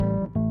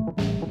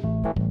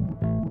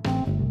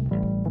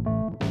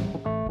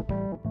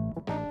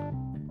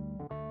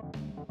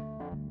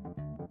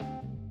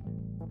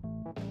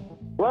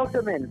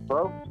Welcome in,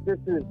 folks. This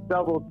is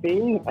Double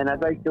T, and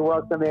I'd like to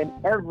welcome in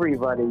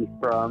everybody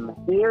from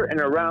here and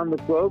around the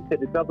globe to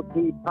the Double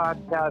T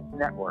Podcast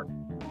Network.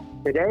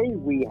 Today,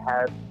 we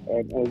have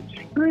an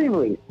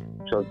extremely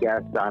special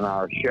guest on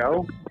our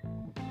show.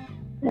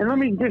 And let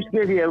me just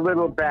give you a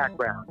little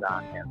background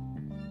on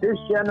him. This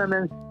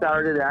gentleman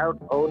started out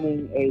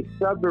owning a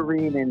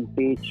submarine and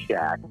beach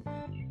shack.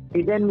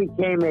 He then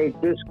became a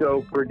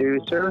disco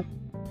producer.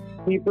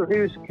 He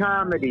produced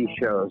comedy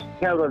shows,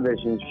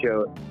 television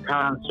shows,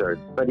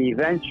 concerts, but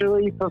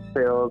eventually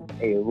fulfilled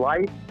a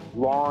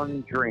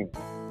lifelong dream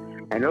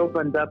and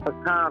opened up a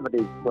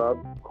comedy club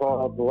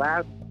called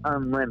Laugh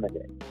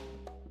Unlimited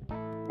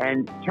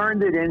and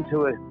turned it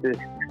into a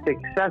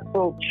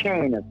successful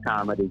chain of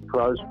comedy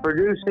clubs,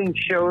 producing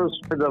shows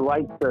for the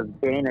likes of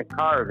Dana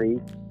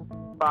Carvey,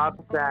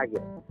 Bob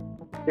Saget,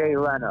 Jay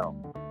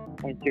Leno,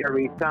 and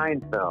Jerry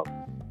Seinfeld.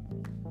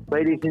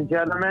 Ladies and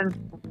gentlemen,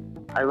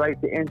 I'd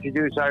like to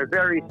introduce our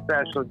very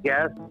special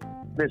guest,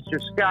 Mr.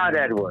 Scott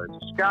Edwards.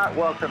 Scott,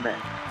 welcome in.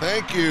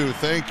 Thank you.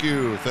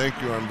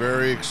 I'm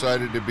very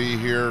excited to be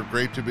here.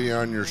 Great to be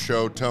on your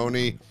show,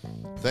 Tony.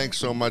 Thanks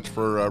so much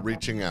for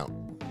reaching out.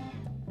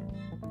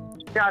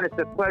 Scott, it's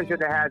a pleasure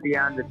to have you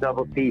on the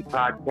Double T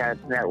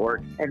Podcast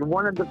Network. And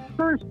one of the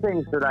first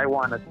things that I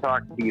want to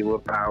talk to you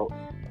about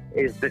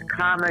is the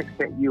comics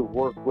that you've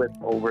worked with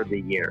over the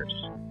years.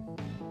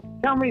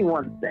 Tell me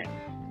one thing.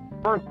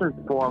 First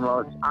and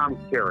foremost, I'm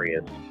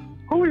curious.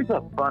 Who is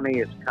the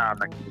funniest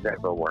comic you've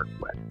ever worked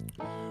with?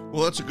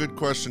 Well, that's a good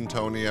question,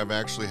 Tony. I've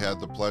actually had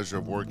the pleasure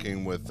of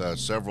working with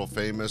several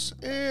famous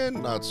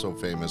and not so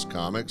famous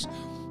comics,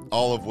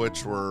 all of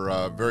which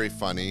were very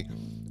funny.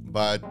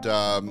 But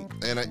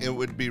and it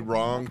would be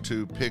wrong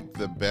to pick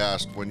the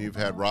best when you've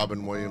had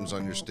Robin Williams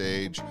on your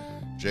stage,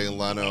 Jay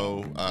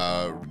Leno,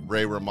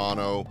 Ray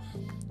Romano,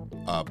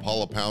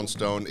 Paula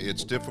Poundstone.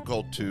 It's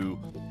difficult to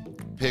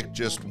pick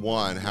just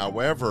one.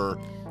 However,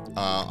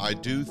 I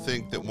do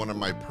think that one of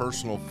my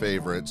personal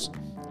favorites,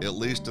 at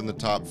least in the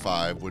top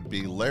 5, would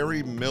be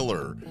Larry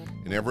Miller.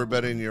 And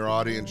everybody in your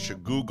audience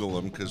should Google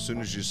him, because as soon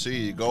as you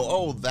see, you go,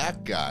 "Oh,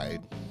 that guy!"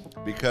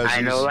 Because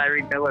I know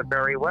Larry Miller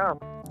very well.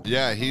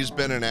 Yeah, he's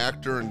been an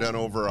actor and done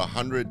over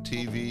 100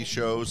 TV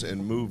shows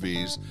and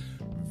movies.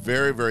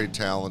 Very, very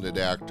talented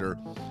actor.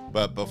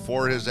 But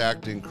before his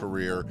acting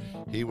career,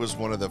 he was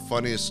one of the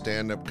funniest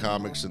stand-up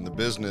comics in the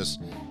business,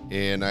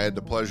 and I had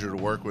the pleasure to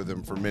work with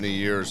him for many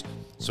years.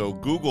 So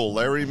Google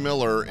Larry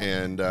Miller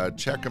and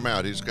check him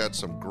out. He's got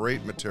some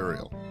great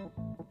material.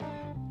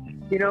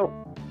 You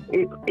know,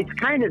 it's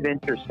kind of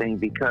interesting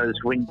because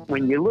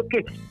when you look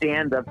at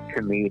stand-up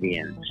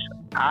comedians,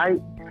 I've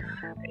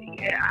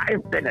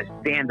been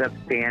a stand-up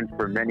fan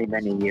for many,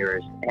 many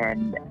years,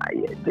 and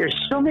there's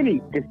so many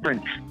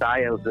different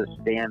styles of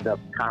stand-up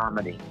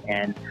comedy,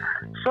 and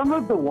some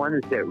of the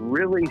ones that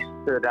really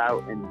stood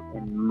out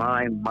in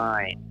my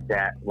mind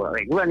that, well,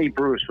 like Lenny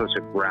Bruce was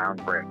a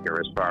groundbreaker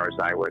as far as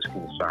I was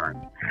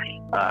concerned.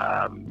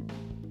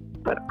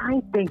 But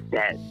I think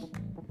that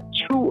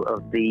two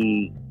of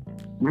the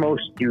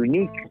most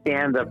unique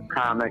stand-up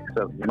comics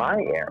of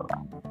my era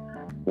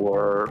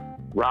were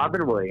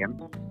Robin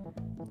Williams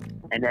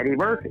and Eddie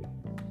Murphy.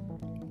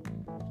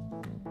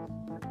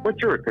 What's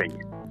your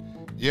opinion?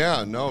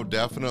 Yeah, no,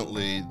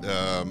 definitely.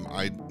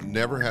 I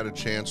never had a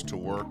chance to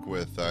work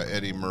with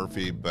Eddie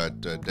Murphy,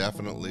 but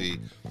definitely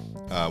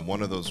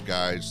one of those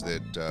guys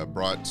that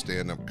brought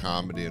stand-up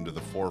comedy into the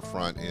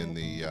forefront in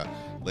the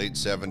late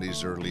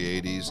 70s,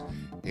 early 80s.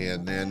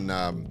 And then,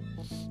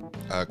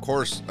 of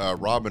course,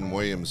 Robin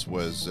Williams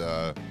was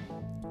a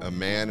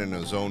man in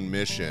his own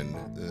mission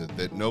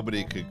that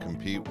nobody could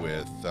compete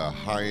with.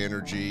 High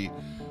energy,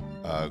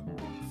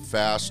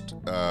 fast,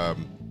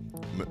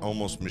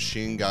 almost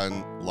machine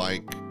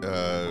gun-like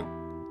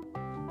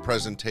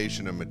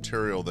presentation of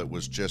material that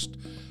was just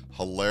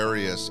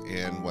hilarious.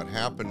 And what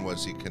happened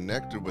was he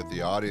connected with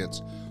the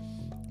audience,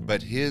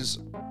 but his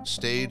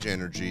stage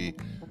energy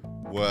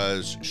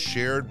was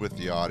shared with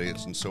the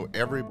audience, and so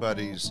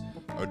everybody's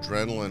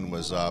adrenaline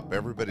was up,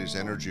 everybody's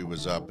energy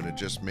was up, and it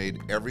just made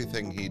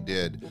everything he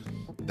did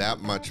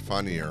that much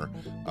funnier.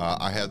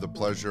 I had the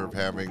pleasure of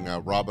having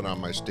Robin on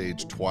my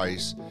stage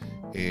twice,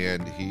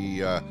 and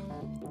he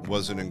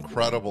was an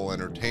incredible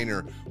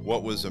entertainer.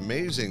 What was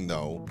amazing,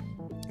 though,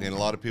 and a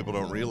lot of people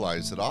don't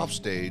realize, that off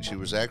stage he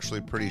was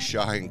actually pretty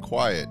shy and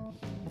quiet,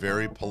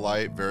 very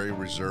polite, very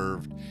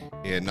reserved,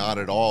 and not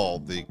at all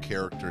the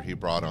character he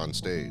brought on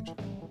stage.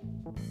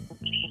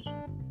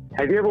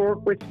 Have you ever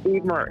worked with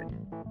Steve Martin?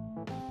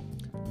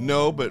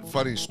 No, but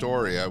funny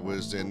story. I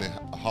was in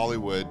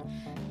Hollywood,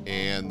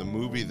 and the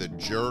movie The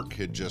Jerk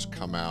had just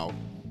come out,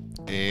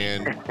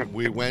 and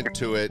we went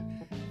to it,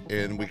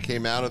 and we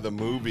came out of the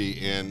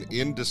movie, and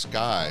in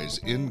disguise,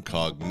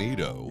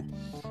 incognito,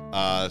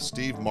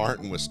 Steve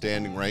Martin was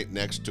standing right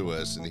next to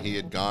us, and he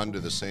had gone to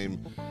the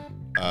same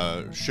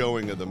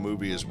showing of the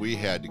movie as we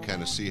had to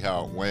kind of see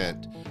how it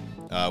went.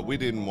 We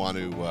didn't want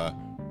to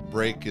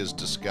break his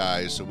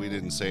disguise, so we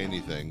didn't say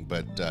anything,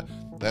 but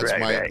that's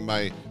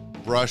my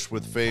brush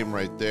with fame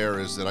right there,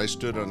 is that I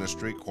stood on a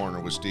street corner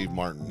with Steve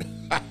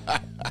Martin.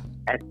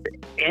 That's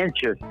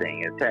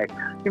interesting. It's like,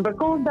 but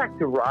going back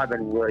to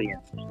Robin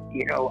Williams,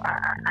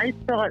 I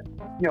thought,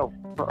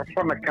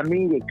 from a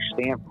comedic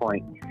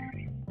standpoint,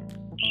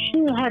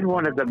 she had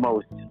one of the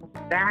most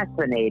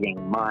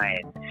fascinating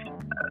minds.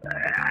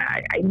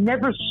 I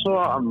never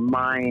saw a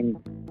mind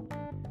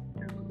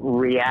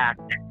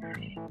react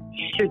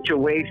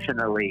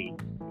situationally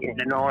in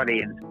an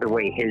audience the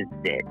way his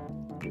did.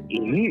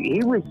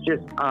 He was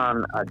just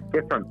on a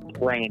different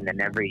plane than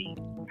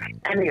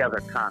any other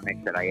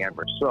comic that I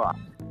ever saw.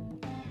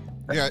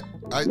 Yeah,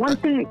 one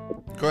thing.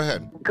 Go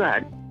ahead. Go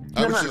ahead.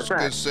 I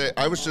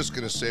was just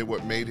going to say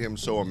what made him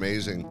so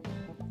amazing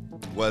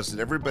was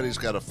that everybody's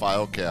got a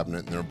file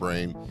cabinet in their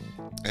brain,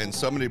 and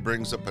somebody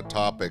brings up a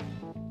topic,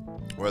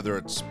 whether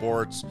it's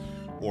sports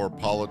or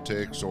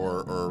politics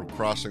or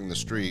crossing the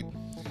street,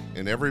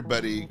 and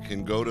everybody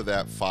can go to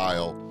that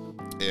file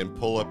and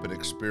pull up an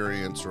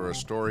experience or a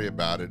story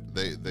about it.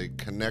 They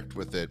connect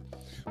with it,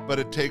 but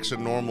it takes a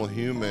normal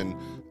human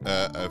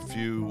a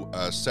few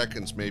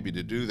seconds maybe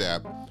to do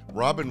that.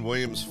 Robin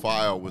Williams'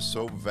 file was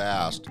so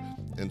vast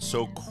and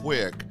so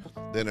quick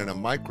that in a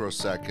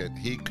microsecond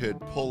he could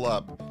pull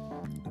up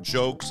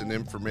jokes and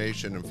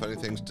information and funny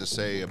things to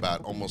say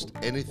about almost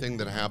anything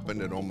that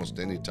happened at almost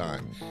any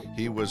time.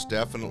 He was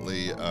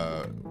definitely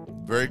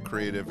very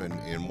creative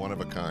and one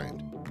of a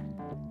kind.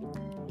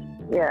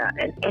 Yeah,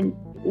 and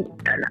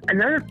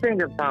another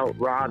thing about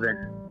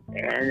Robin,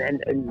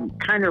 and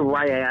kind of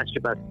why I asked you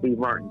about Steve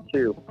Martin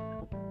too,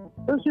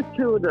 those are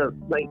two of the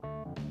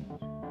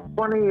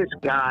funniest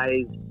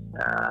guys.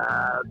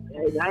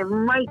 And I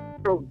might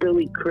throw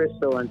Billy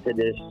Crystal into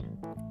this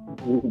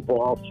group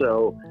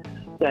also,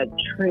 that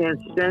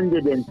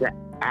transcended into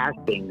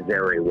acting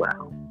very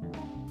well.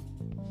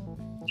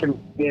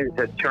 Comedians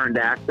that turned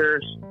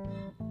actors.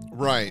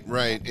 Right.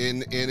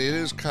 And it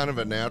is kind of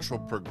a natural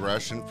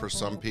progression for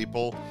some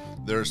people.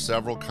 There's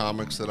several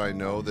comics that I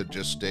know that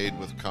just stayed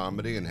with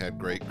comedy and had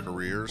great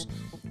careers.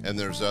 And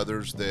there's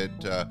others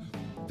that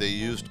they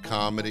used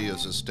comedy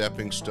as a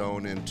stepping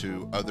stone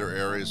into other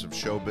areas of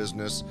show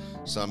business.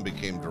 Some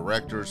became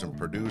directors and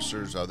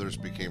producers. Others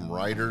became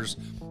writers.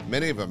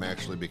 Many of them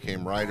actually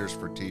became writers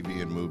for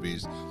TV and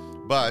movies.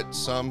 But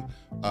some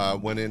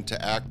went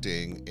into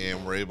acting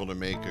and were able to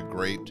make a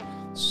great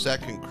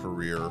second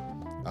career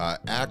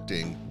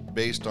acting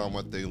based on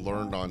what they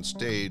learned on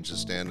stage as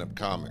stand-up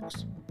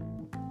comics.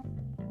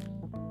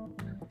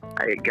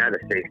 I gotta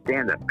say,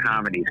 stand-up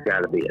comedy's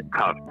gotta be a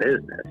tough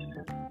business.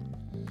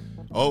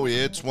 Oh,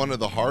 it's one of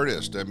the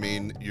hardest. I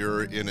mean,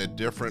 you're in a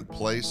different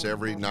place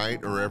every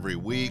night or every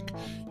week.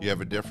 You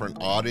have a different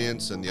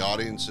audience, and the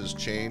audiences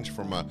change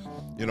from a,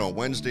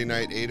 Wednesday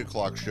night 8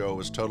 o'clock show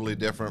is totally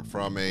different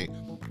from a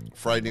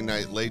Friday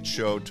night late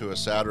show to a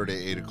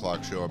Saturday 8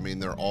 o'clock show. I mean,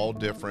 they're all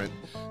different.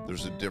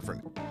 There's a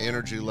different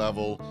energy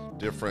level,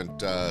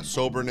 different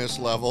soberness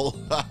level.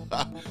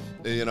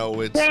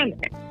 It's...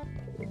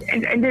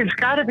 And there's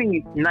got to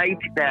be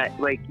nights that,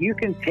 you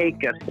can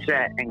take a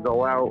set and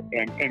go out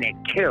and it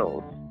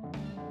kills.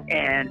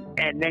 And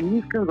then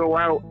you can go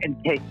out and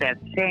take that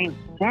same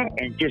set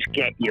and just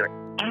get your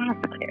ass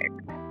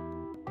kicked.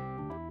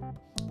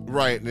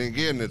 Right. And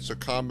again, it's a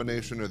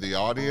combination of the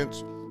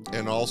audience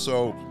and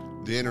also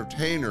the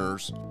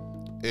entertainers,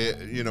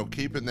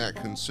 keeping that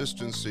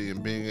consistency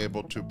and being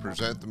able to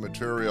present the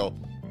material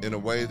in a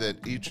way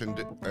that each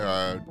and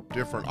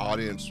different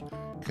audience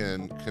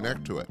can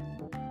connect to it.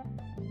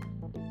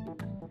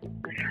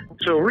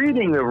 So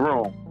reading the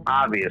room,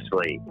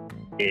 obviously,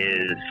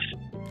 is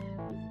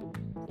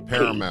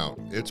paramount.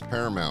 It's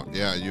paramount.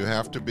 Yeah, you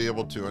have to be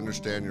able to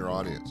understand your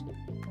audience.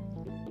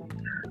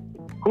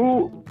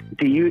 Who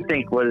do you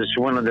think was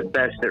one of the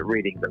best at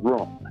reading the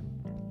room?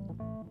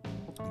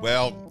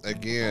 Well,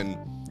 again,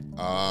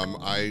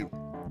 I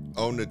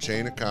owned a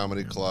chain of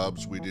comedy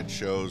clubs. We did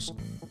shows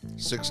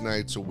 6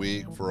 nights a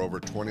week for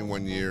over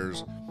 21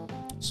 years.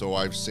 So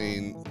I've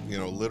seen,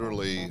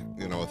 literally,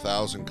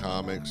 1,000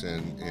 comics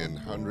and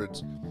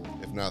hundreds,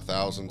 if not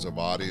thousands of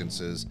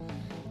audiences.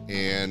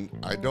 And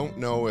I don't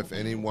know if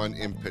anyone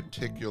in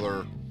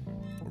particular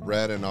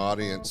read an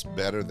audience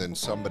better than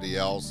somebody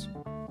else.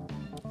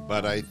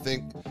 But I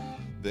think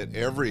that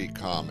every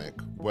comic,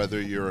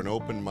 whether you're an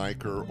open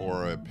micer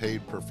or a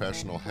paid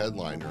professional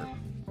headliner,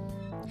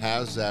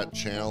 has that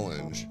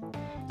challenge.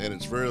 And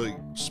it's really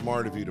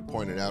smart of you to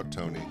point it out,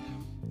 Tony,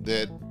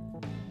 that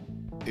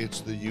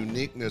it's the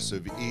uniqueness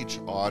of each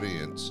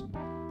audience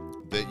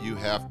that you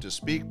have to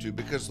speak to,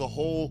 because the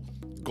whole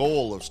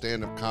goal of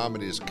stand-up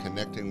comedy is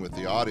connecting with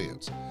the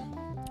audience.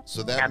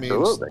 So that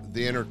Absolutely. means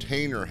the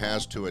entertainer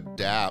has to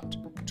adapt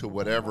to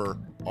whatever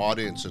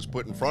audience is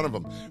put in front of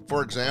them.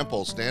 For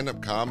example,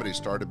 stand-up comedy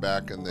started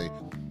back in the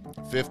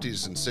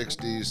 50s and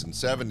 60s and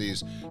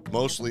 70s,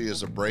 mostly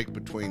as a break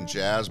between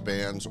jazz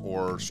bands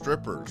or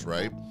strippers,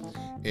 right?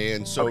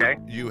 And so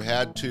you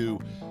had to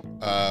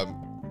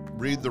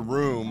read the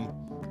room.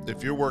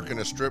 If you're working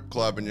a strip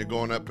club and you're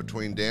going up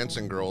between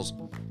dancing girls,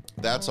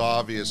 that's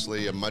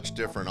obviously a much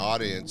different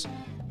audience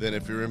than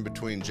if you're in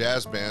between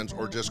jazz bands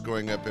or just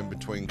going up in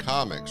between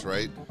comics,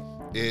 right?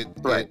 It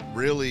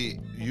really,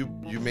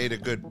 you made a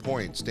good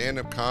point.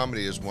 Stand-up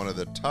comedy is one of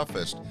the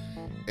toughest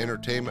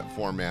entertainment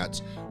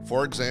formats.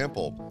 For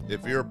example,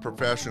 if you're a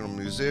professional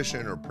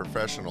musician or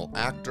professional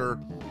actor,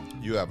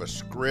 you have a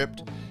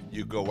script,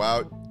 you go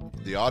out,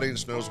 the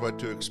audience knows what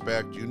to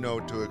expect, you know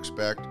what to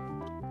expect,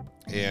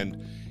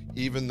 and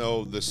even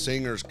though the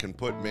singers can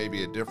put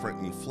maybe a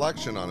different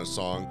inflection on a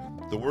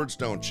song, the words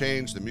don't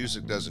change, the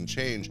music doesn't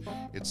change,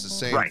 it's the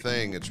same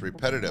thing, it's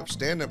repetitive.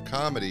 Stand-up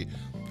comedy,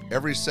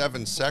 every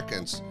 7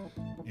 seconds,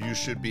 you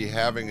should be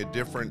having a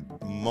different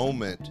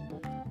moment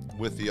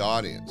with the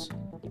audience.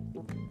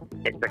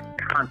 It's a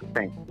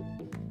constant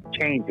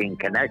changing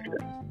connection.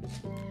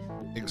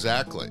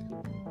 Exactly.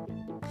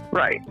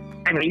 Right.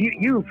 I mean,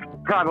 you've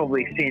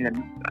probably seen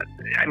them.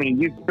 I mean,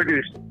 you've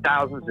produced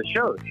thousands of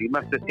shows. You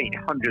must have seen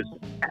hundreds of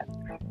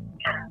them.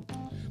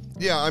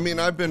 Yeah, I mean,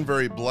 I've been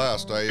very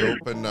blessed. I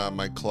opened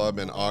my club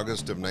in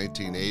August of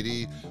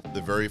 1980,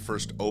 the very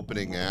first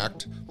opening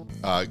act,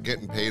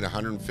 getting paid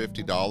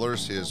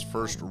 $150. His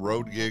first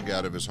road gig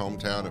out of his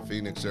hometown of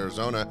Phoenix,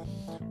 Arizona,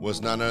 was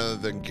none other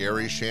than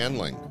Gary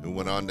Shandling, who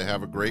went on to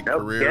have a great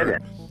career,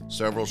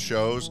 several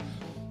shows.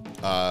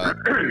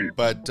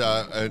 But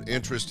an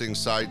interesting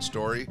side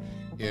story,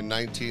 in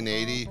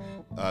 1980,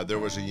 there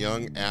was a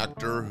young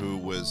actor who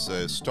was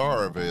a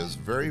star of his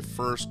very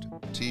first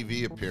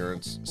TV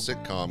appearance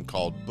sitcom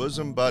called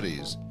Bosom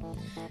Buddies,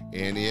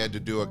 and he had to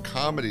do a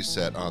comedy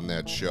set on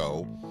that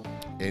show,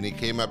 and he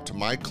came up to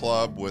my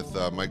club with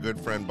my good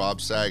friend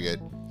Bob Saget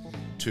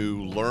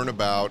to learn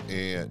about,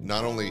 and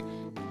not only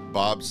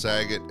Bob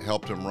Saget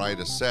helped him write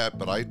a set,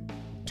 but I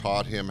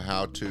taught him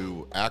how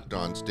to act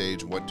on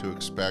stage, what to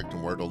expect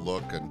and where to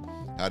look and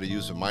how to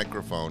use a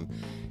microphone,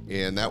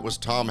 and that was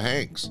Tom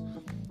Hanks.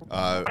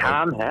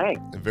 Tom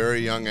Hanks, a very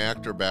young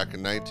actor back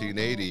in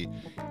 1980,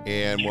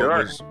 and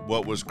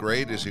what was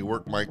great is he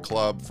worked my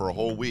club for a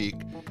whole week,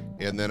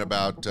 and then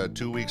about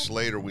 2 weeks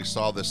later we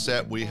saw the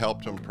set we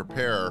helped him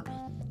prepare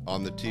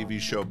on the TV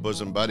show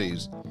Bosom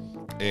Buddies,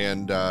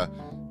 and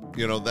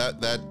you know,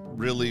 that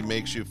really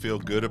makes you feel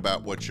good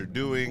about what you're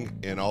doing,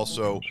 and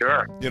also,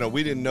 you know,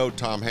 we didn't know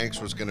Tom Hanks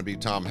was going to be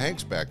Tom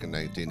Hanks back in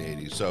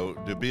 1980, so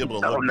to be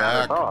able to look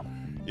back,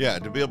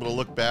 to be able to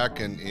look back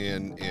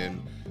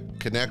and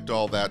connect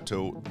all that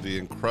to the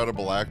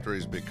incredible actor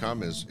he's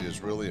become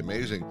is really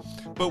amazing.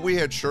 But we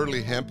had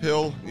Shirley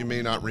Hemphill. You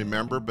may not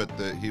remember, but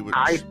he was.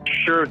 I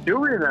sure do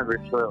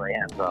remember Shirley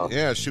Hemphill.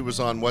 Yeah, she was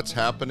on What's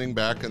Happening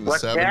back in the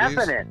 70s.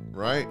 What's Happening?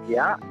 Right.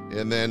 Yeah.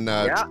 And then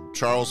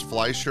Charles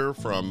Fleischer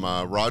from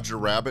Roger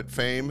Rabbit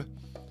fame.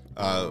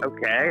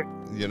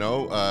 You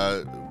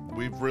know,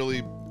 we've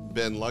really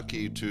been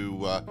lucky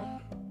to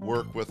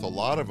work with a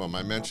lot of them.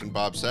 I mentioned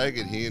Bob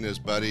Saget. He and his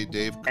buddy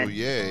Dave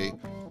Coulier,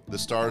 the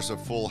stars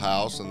of Full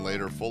House and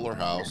later Fuller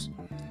House,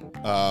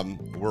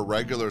 were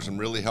regulars and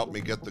really helped me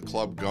get the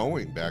club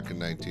going back in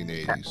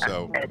 1980.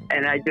 So,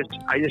 and I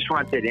just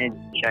wanted to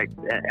interject.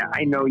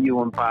 I know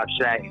you and Bob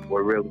Saget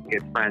were really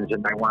good friends,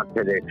 and I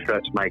wanted to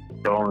express my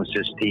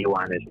condolences to you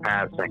on his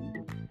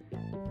passing.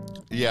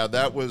 Yeah,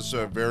 that was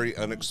very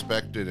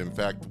unexpected. In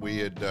fact, we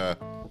had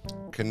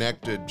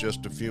connected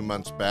just a few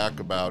months back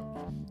about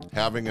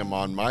having him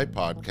on my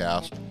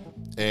podcast,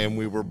 and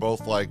we were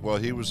both like, well,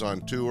 he was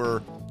on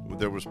tour.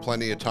 There was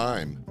plenty of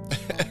time.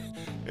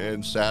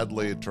 And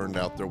sadly, it turned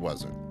out there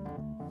wasn't.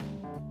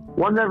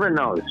 One never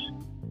knows.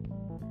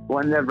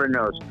 One never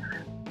knows.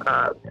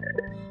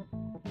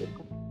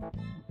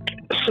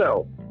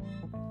 So,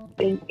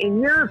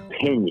 in your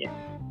opinion,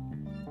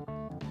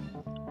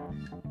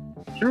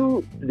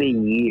 through the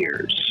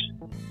years,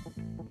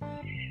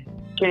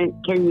 can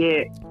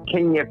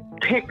you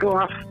pick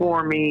off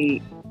for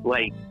me,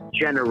 like,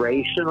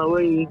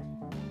 generationally,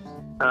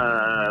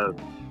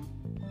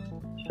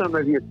 some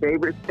of your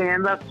favorite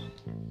stand-ups?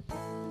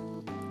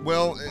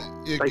 Well,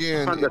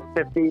 again, like from the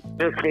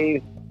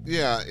 50s.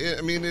 Yeah,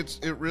 I mean, it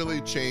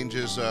really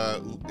changes.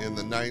 In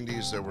the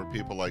 90s, there were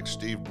people like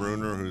Steve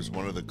Bruner, who's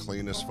one of the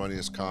cleanest,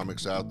 funniest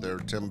comics out there.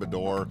 Tim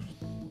Bedore,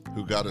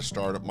 who got a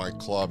start at my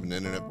club and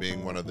ended up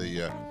being one of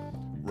the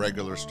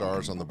regular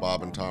stars on the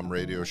Bob and Tom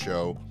radio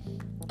show.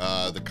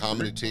 The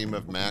comedy team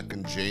of Mac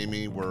and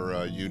Jamie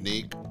were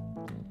unique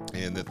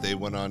in that they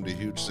went on to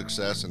huge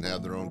success and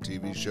had their own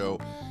TV show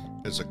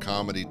as a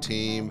comedy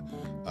team.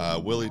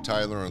 Willie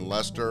Tyler and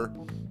Lester,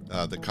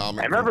 the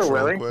comic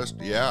ventriloquist.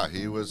 Willie. Yeah,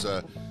 he was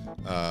a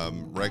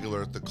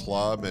regular at the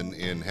club,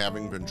 and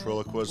having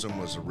ventriloquism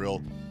was a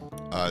real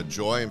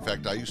joy. In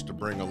fact, I used to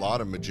bring a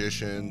lot of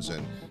magicians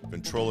and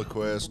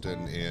ventriloquists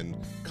and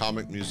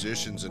comic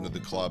musicians into the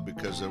club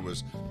because there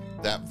was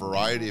that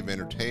variety of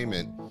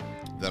entertainment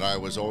that I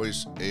was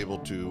always able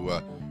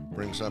to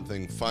bring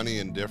something funny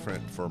and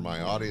different for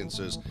my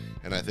audiences,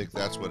 and I think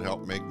that's what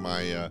helped make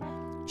my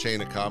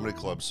chain of comedy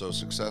clubs so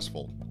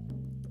successful.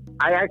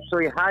 I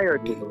actually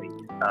hired Willie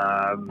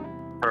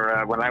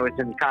for when I was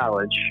in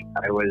college.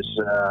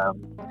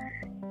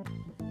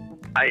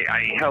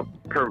 I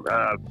helped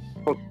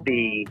booked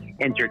the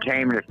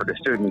entertainment for the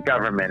student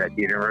government at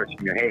the University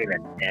of New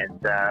Haven,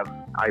 and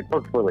I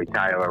booked Willie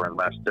Tyler and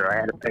Lester. I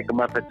had to pick him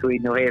up at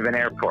Tweed New Haven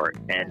Airport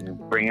and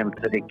bring him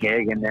to the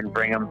gig and then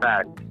bring him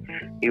back.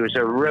 He was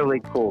a really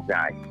cool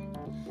guy.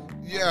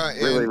 Yeah.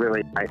 Really,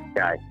 really nice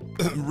guy.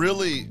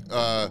 Really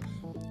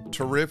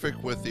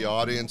terrific with the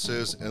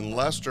audiences, and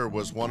Lester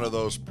was one of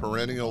those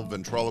perennial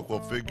ventriloquial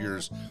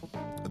figures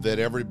that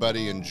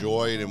everybody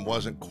enjoyed and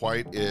wasn't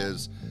quite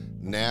as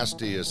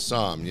nasty as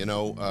some. You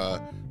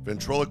know,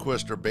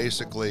 ventriloquists are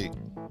basically,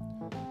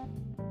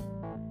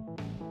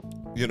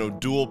 you know,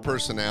 dual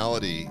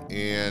personality,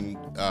 and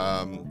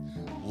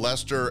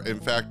Lester, in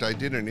fact, I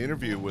did an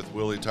interview with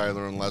Willie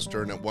Tyler and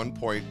Lester, and at one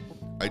point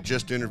I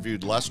just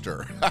interviewed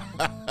Lester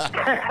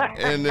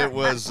and it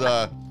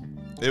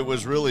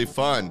was really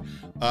fun.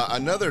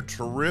 Another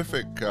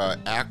terrific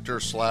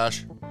actor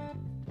slash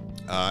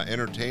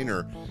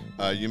entertainer,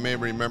 you may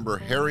remember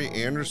Harry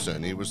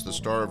Anderson. He was the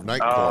star of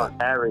Night Court. Oh,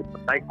 Harry,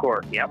 Night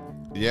Court, yep.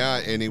 Yeah,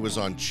 and he was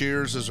on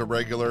Cheers as a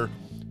regular,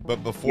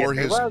 but before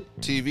his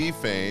TV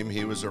fame,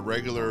 he was a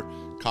regular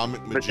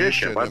comic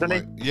magician. Wasn't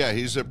he? Yeah,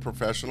 he's a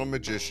professional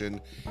magician.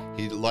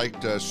 He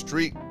liked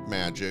street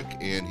magic,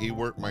 and he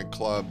worked my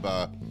club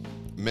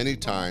many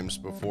times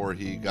before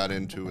he got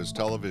into his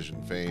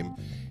television fame.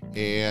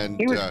 And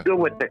he was good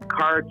with the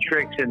card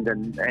tricks and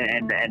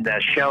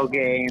the shell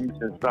games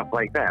and stuff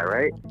like that,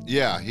 right?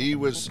 Yeah, he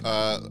was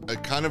a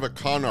kind of a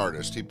con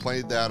artist. He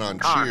played that on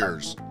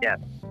Cheers. Yes.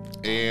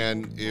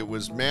 And it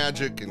was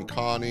magic and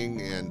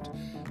conning, and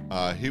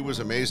he was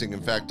amazing.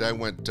 In fact, I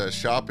went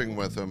shopping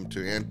with him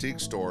to antique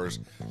stores,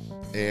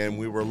 and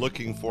we were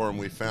looking for him.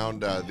 We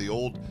found the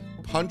old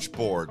punch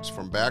boards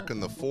from back in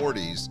the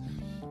 40s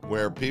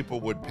where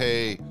people would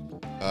pay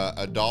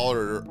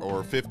 $1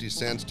 or 50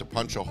 cents to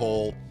punch a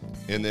hole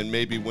and then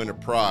maybe win a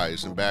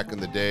prize. And back in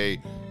the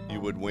day, you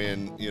would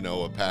win, you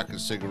know, a pack of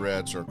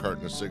cigarettes or a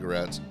carton of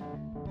cigarettes.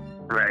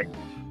 Right.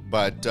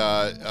 But,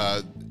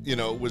 you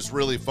know, it was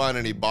really fun,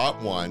 and he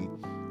bought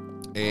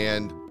one,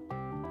 and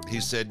he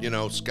said, you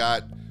know,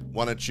 Scott,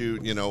 why don't you,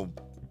 you know,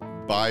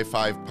 buy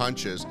 5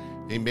 punches?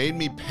 He made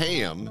me pay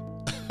him.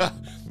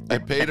 I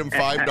paid him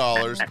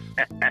 $5,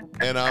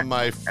 and on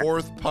my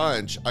 4th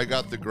punch, I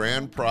got the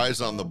grand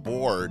prize on the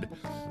board,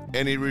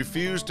 and he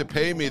refused to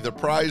pay me the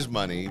prize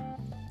money,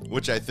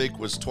 which I think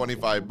was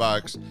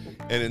 $25,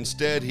 and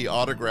instead he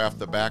autographed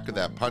the back of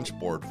that punch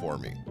board for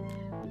me.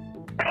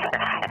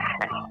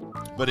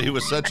 But he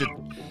was such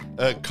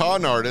a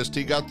con artist,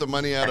 he got the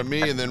money out of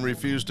me and then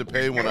refused to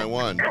pay when I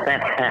won.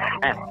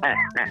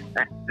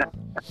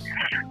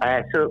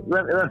 So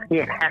let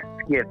me ask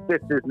you, if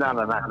this is not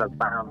an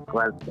out-of-bounds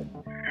question,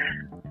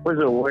 what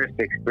was the worst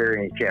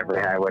experience you ever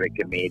had with a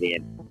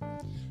comedian?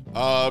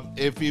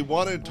 If you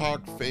want to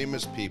talk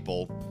famous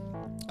people,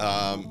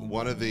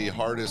 one of the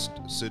hardest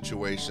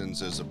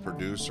situations as a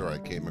producer I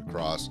came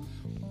across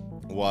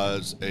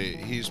was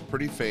he's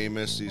pretty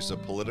famous. He's a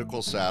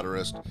political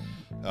satirist.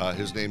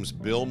 His name's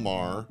Bill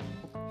Maher.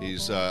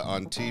 He's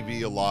on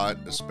TV a lot,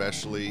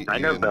 especially I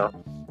know Bill.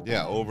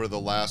 Yeah, over the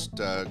last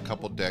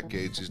couple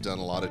decades, he's done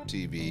a lot of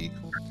TV.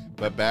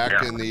 But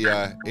back in the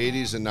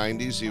 80s and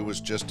 90s, he was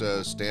just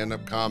a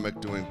stand-up comic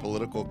doing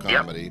political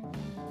comedy.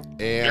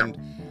 And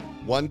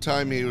one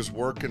time he was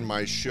working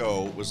my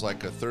show. It was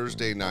like a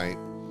Thursday night.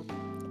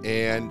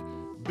 And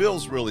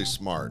Bill's really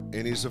smart,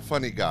 and he's a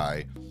funny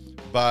guy,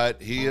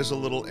 but he is a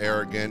little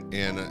arrogant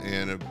and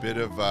a bit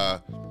of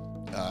a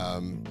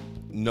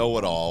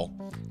know-it-all.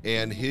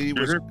 And he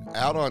was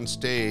out on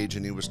stage,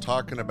 and he was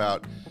talking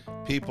about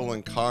people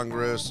in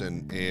Congress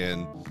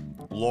and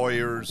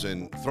lawyers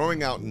and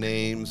throwing out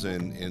names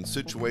and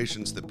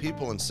situations that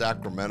people in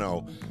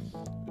Sacramento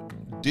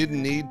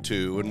didn't need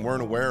to and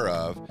weren't aware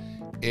of.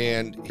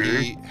 And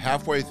he,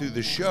 halfway through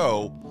the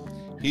show,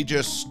 he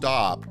just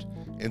stopped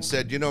and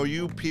said, you know,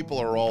 you people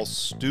are all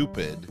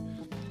stupid.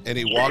 And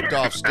he walked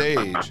off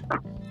stage.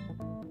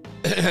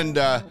 And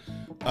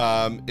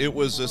it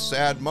was a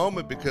sad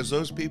moment because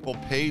those people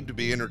paid to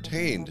be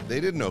entertained. They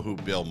didn't know who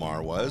Bill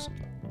Maher was.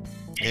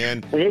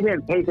 And they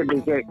didn't pay to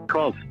be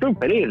called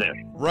stupid either.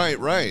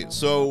 Right.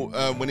 So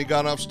when he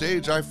got off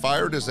stage, I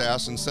fired his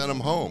ass and sent him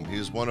home. He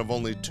was one of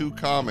only 2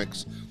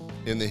 comics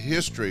in the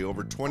history,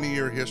 over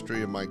 20-year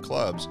history of my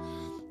clubs,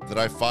 that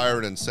I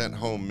fired and sent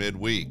home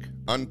midweek,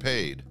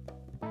 unpaid.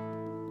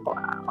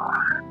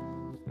 Wow.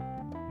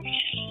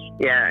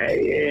 Yeah,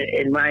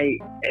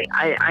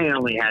 I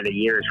only had a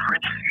year's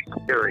worth of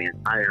experience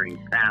hiring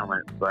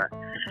talent, but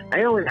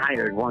I only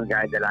hired one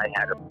guy that I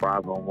had a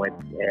problem with,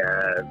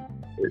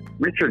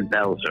 Richard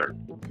Belzer.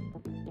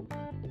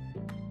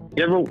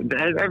 Has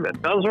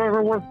Belzer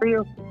ever worked for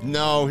you?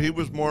 No, he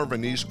was more of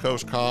an East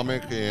Coast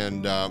comic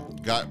and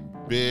got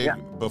big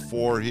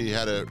before he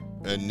had a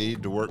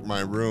need to work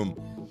my room.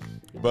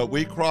 But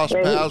we crossed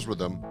paths with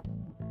him.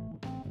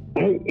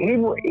 He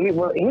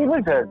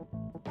was a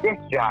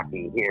disc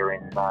jockey here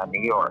in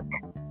New York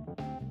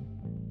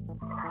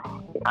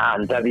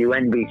on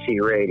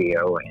WNBC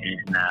radio,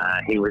 and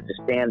he was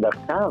a stand-up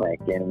comic,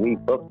 and we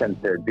booked him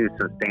to do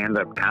some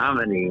stand-up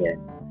comedy,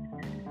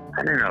 and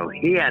I don't know,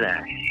 he had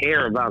a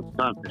hair about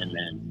something,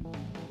 and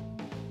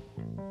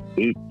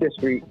he just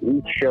he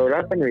showed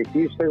up and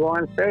refused to go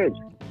on stage.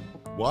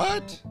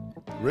 What?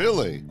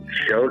 Really?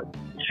 Showed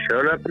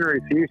up and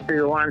refused to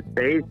go on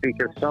stage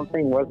because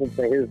something wasn't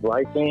to his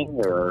liking,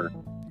 or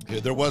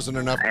There wasn't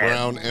enough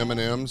brown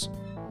M&Ms?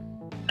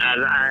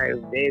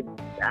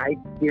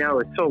 You know,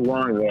 it's so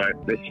long ago.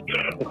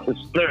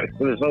 It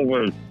was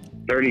over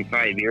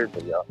 35 years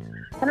ago.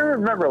 I don't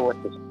remember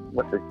what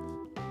the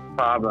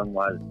problem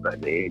was,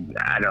 but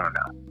I don't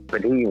know.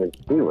 But he was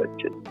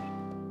just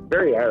a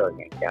very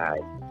arrogant guy.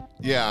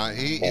 Yeah,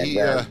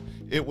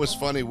 it was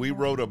funny. We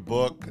wrote a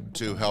book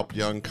to help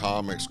young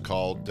comics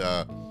called,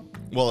 it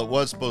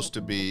was supposed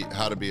to be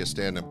How to Be a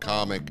Stand-Up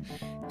Comic.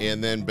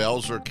 And then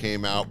Belzer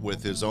came out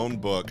with his own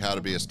book, How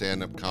to Be a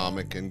Stand-Up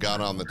Comic, and got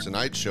on the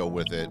Tonight Show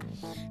with it.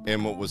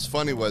 And what was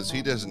funny was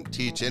he doesn't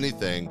teach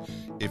anything.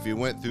 If you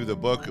went through the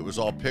book, it was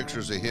all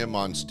pictures of him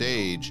on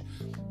stage,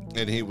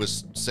 and he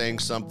was saying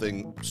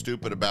something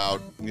stupid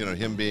about,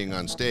 him being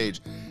on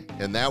stage.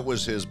 And that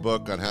was his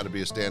book on how to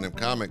be a stand-up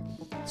comic.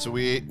 So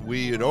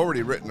we had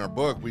already written our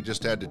book. We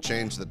just had to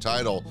change the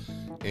title.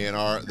 And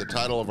the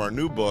title of our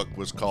new book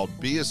was called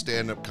Be a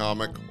Stand-Up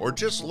Comic or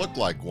Just Look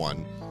Like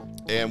One.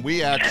 And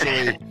we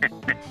actually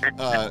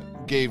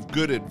gave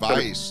good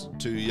advice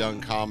to young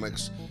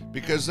comics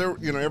because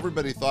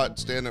everybody thought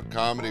stand-up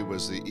comedy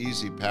was the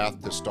easy path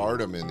to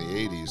stardom in the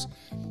 80s,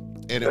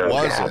 and it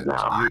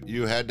wasn't.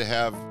 You had to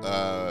have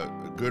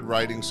good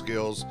writing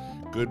skills,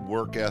 good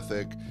work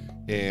ethic,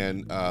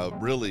 and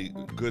really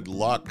good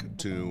luck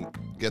to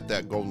get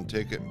that golden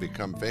ticket and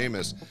become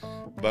famous.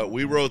 But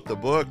we wrote the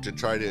book to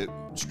try to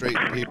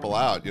straighten people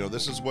out.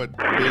 This is what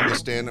being a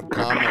stand-up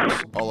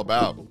comic's all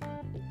about.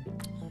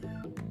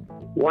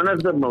 One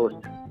of the most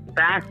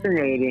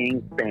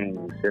fascinating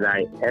things that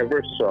I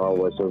ever saw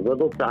was a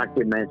little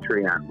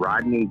documentary on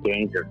Rodney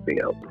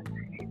Dangerfield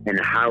and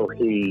how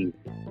he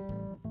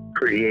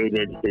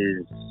created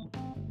and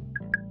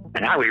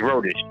how he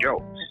wrote his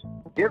jokes.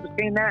 You ever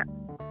seen that?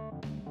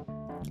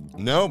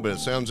 No, but it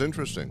sounds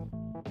interesting.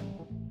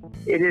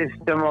 It is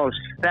the most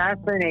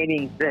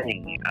fascinating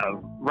thing.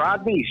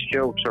 Rodney's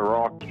jokes are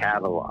all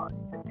cataloged,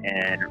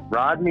 and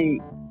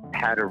Rodney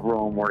had a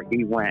room where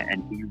he went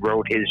and he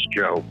wrote his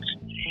jokes.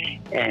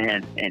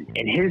 And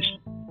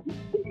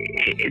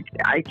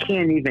I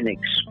can't even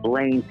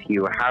explain to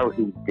you how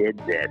he did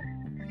this,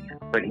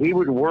 but he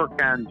would work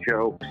on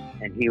jokes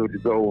and he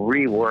would go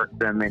rework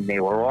them, and they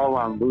were all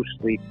on loose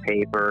leaf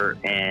paper,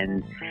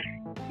 and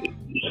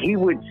he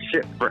would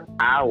sit for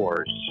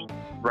hours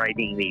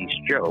writing these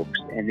jokes,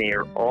 and they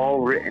are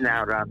all written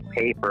out on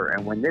paper.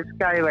 And when this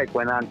guy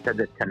went on to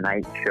the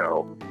Tonight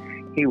Show,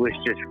 he was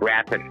just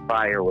rapid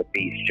fire with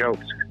these jokes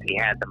because he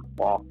had them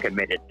all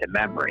committed to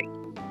memory.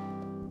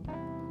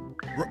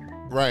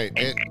 Right.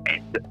 And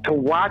to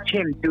watch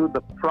him do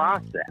the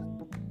process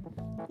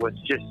was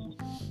just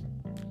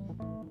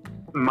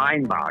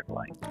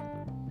mind-boggling.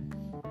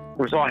 It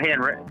was all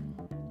handwritten.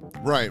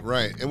 Right.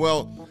 And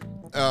well,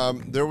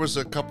 there was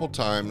a couple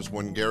times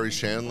when Gary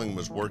Shandling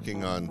was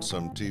working on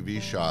some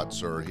TV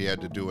shots, or he had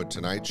to do a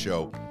Tonight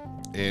Show,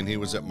 and he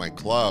was at my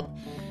club.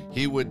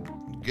 He would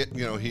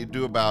he'd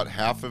do about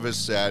half of his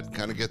set,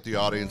 kind of get the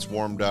audience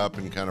warmed up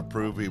and kind of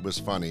prove he was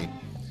funny.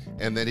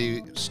 And then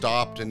he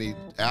stopped and he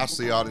asked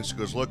the audience, he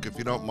goes, "Look, if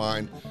you don't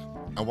mind,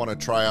 I want to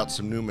try out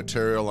some new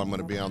material. I'm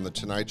going to be on the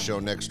Tonight Show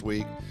next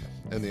week."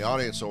 And the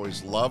audience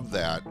always loved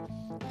that.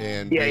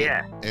 And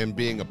and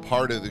being a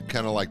part of the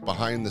kind of like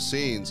behind the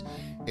scenes.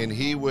 And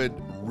he would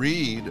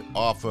read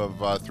off of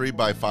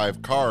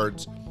 3x5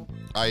 cards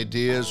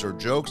ideas or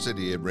jokes that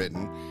he had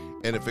written.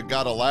 And if it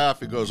got a laugh,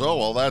 he goes, "Oh,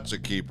 well, that's a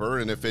keeper."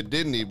 And if it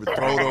didn't, he would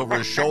throw it over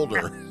his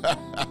shoulder.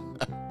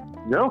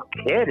 No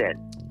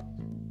kidding.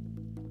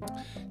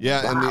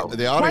 Yeah, wow. And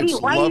the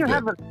audience loved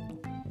it.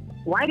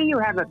 Why do you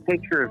have a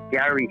picture of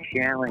Gary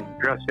Shandling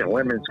dressed in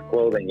women's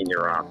clothing in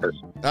your office?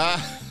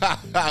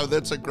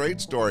 That's a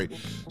great story.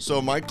 So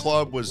my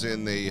club was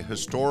in the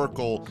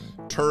historical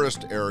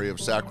tourist area of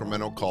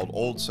Sacramento called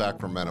Old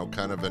Sacramento,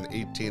 kind of an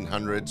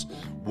 1800s,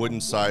 wooden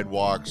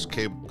sidewalks,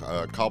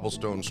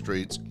 cobblestone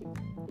streets.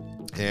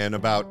 And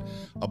about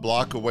a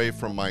block away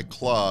from my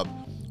club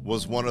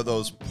was one of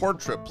those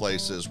portrait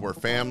places where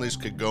families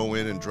could go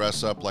in and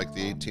dress up like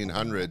the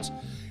 1800s.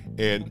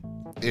 And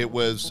it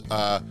was,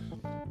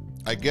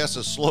 I guess,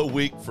 a slow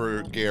week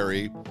for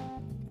Gary,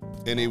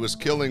 and he was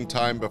killing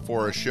time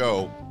before a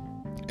show.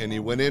 And he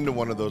went into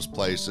one of those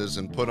places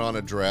and put on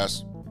a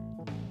dress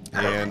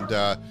and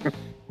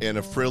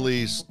a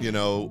frilly,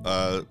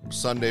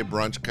 Sunday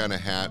brunch kind of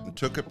hat, and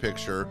took a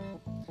picture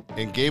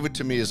and gave it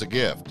to me as a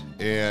gift.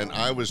 And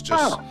I was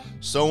just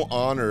so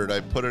honored. I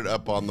put it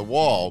up on the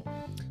wall.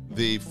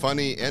 The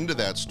funny end of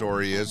that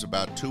story is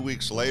about 2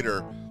 weeks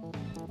later,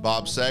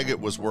 Bob Saget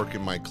was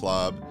working my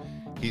club.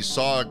 He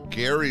saw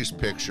Gary's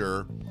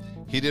picture.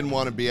 He didn't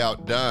want to be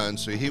outdone,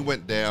 so he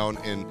went down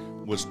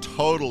and was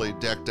totally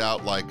decked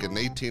out like an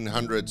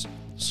 1800s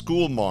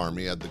school marm.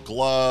 He had the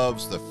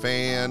gloves, the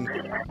fan,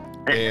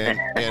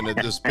 and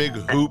this big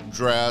hoop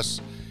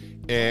dress.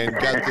 and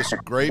got this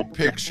great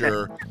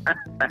picture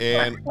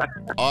and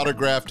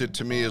autographed it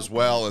to me as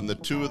well. And the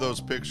two of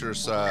those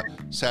pictures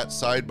sat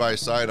side by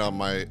side on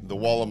the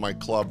wall of my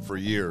club for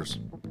years.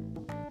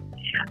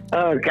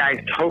 Oh, guys,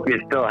 hope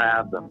you still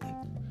have them.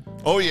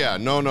 Oh, yeah.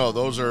 No.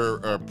 Those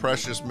are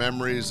precious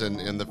memories.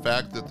 And the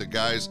fact that the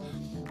guys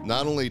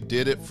not only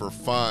did it for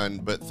fun,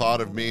 but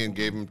thought of me and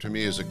gave them to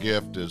me as a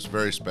gift is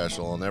very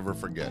special. I'll never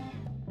forget.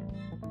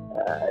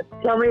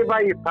 Tell me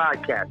about your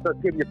podcast. Let's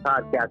give your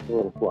podcast a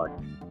little plug.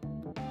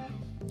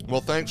 Well,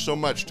 thanks so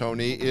much,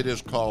 Tony. It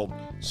is called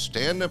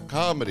Stand Up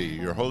Comedy,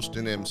 your host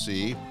and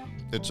MC.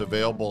 It's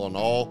available on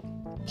all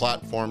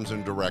platforms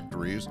and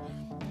directories.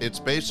 It's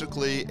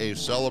basically a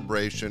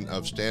celebration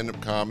of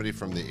stand-up comedy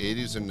from the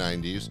 80s and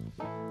 90s.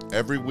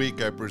 Every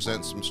week I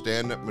present some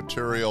stand-up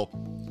material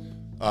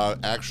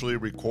actually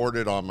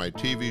recorded on my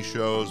TV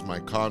shows, my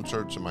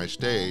concerts, and my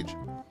stage.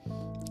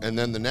 And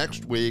then the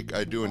next week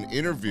I do an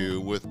interview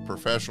with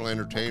professional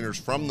entertainers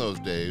from those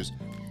days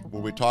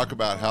where we talk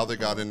about how they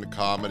got into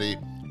comedy,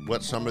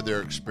 what some of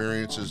their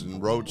experiences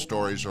and road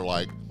stories are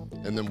like,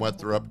 and then what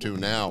they're up to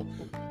now.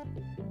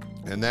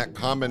 And that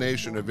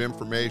combination of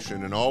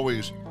information, and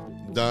always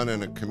done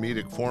in a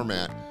comedic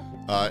format,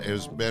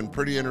 has been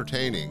pretty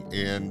entertaining.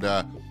 And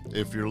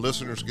if your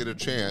listeners get a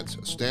chance,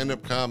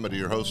 stand-up comedy,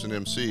 your host and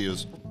MC,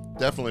 is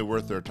definitely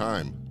worth their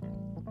time.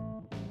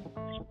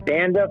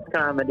 Stand-up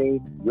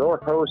comedy, your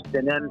host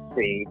and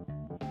MC,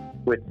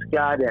 with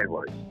Scott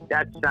Edwards.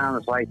 That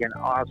sounds like an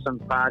awesome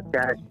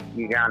podcast.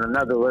 You got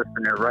another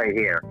listener right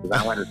here, because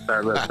I want to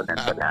start listening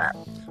to that.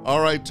 All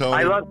right, Tony.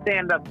 I love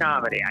stand-up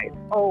comedy. I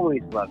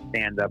always loved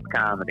stand-up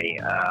comedy.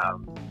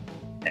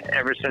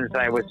 Ever since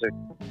I was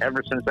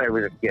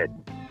a kid,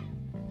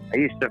 I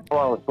used to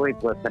fall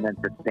asleep listening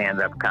to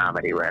stand-up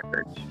comedy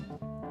records.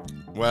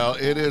 Well,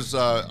 it is.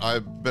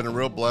 I've been a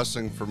real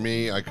blessing for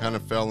me. I kind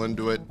of fell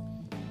into it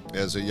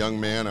as a young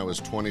man. I was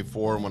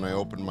 24 when I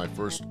opened my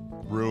first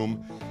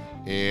room,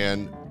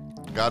 and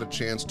got a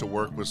chance to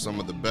work with some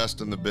of the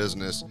best in the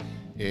business.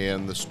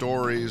 And the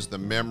stories, the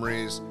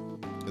memories,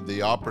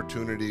 the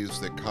opportunities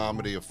that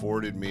comedy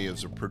afforded me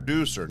as a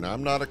producer. Now,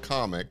 I'm not a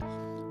comic,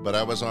 but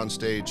I was on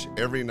stage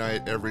every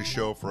night, every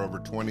show for over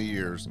 20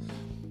 years.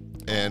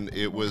 And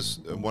it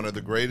was one of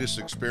the greatest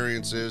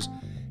experiences.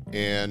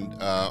 And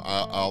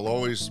I'll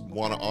always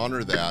want to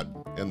honor that.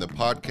 And the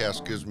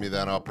podcast gives me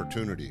that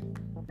opportunity.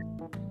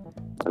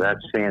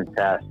 That's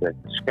fantastic.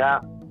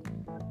 Scott,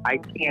 I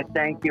can't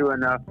thank you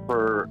enough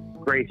for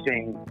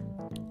gracing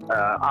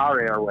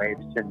our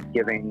airwaves and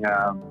giving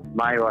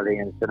my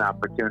audience an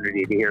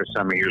opportunity to hear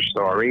some of your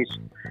stories.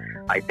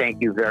 I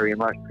thank you very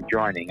much for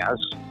joining us.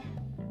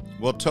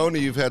 Well, Tony,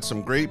 you've had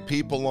some great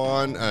people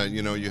on.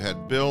 You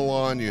had Bill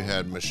on, you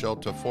had Michelle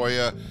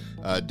Tafoya,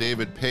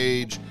 David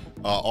Page,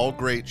 all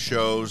great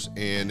shows,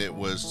 and it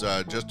was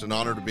just an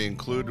honor to be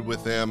included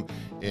with them.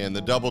 And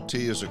the Double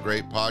T is a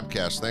great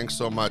podcast. Thanks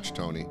so much,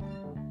 Tony.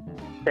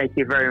 Thank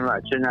you very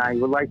much. And I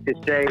would like to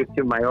say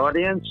to my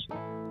audience,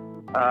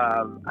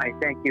 I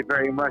thank you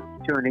very much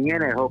for tuning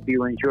in. I hope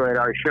you enjoyed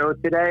our show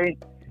today.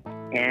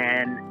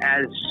 And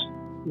as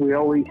we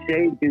always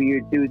say, do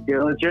your due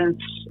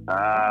diligence.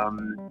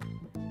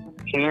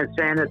 Hand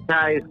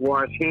sanitize,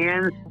 wash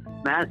hands.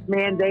 Mask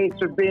mandates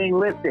are being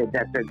lifted.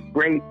 That's a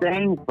great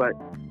thing, but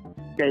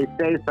stay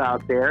safe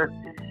out there.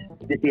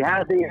 If you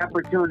have the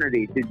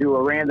opportunity to do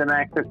a random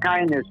act of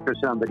kindness for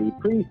somebody,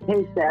 please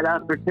take that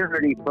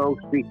opportunity,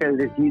 folks, because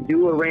if you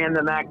do a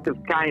random act of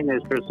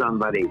kindness for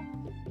somebody,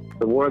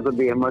 the world will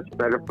be a much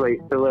better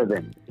place to live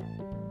in.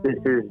 This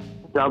is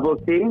Double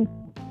T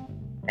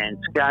and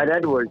Scott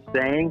Edwards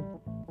saying,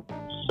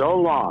 so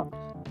long.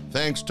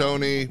 Thanks,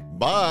 Tony.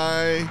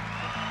 Bye.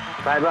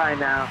 Bye-bye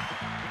now.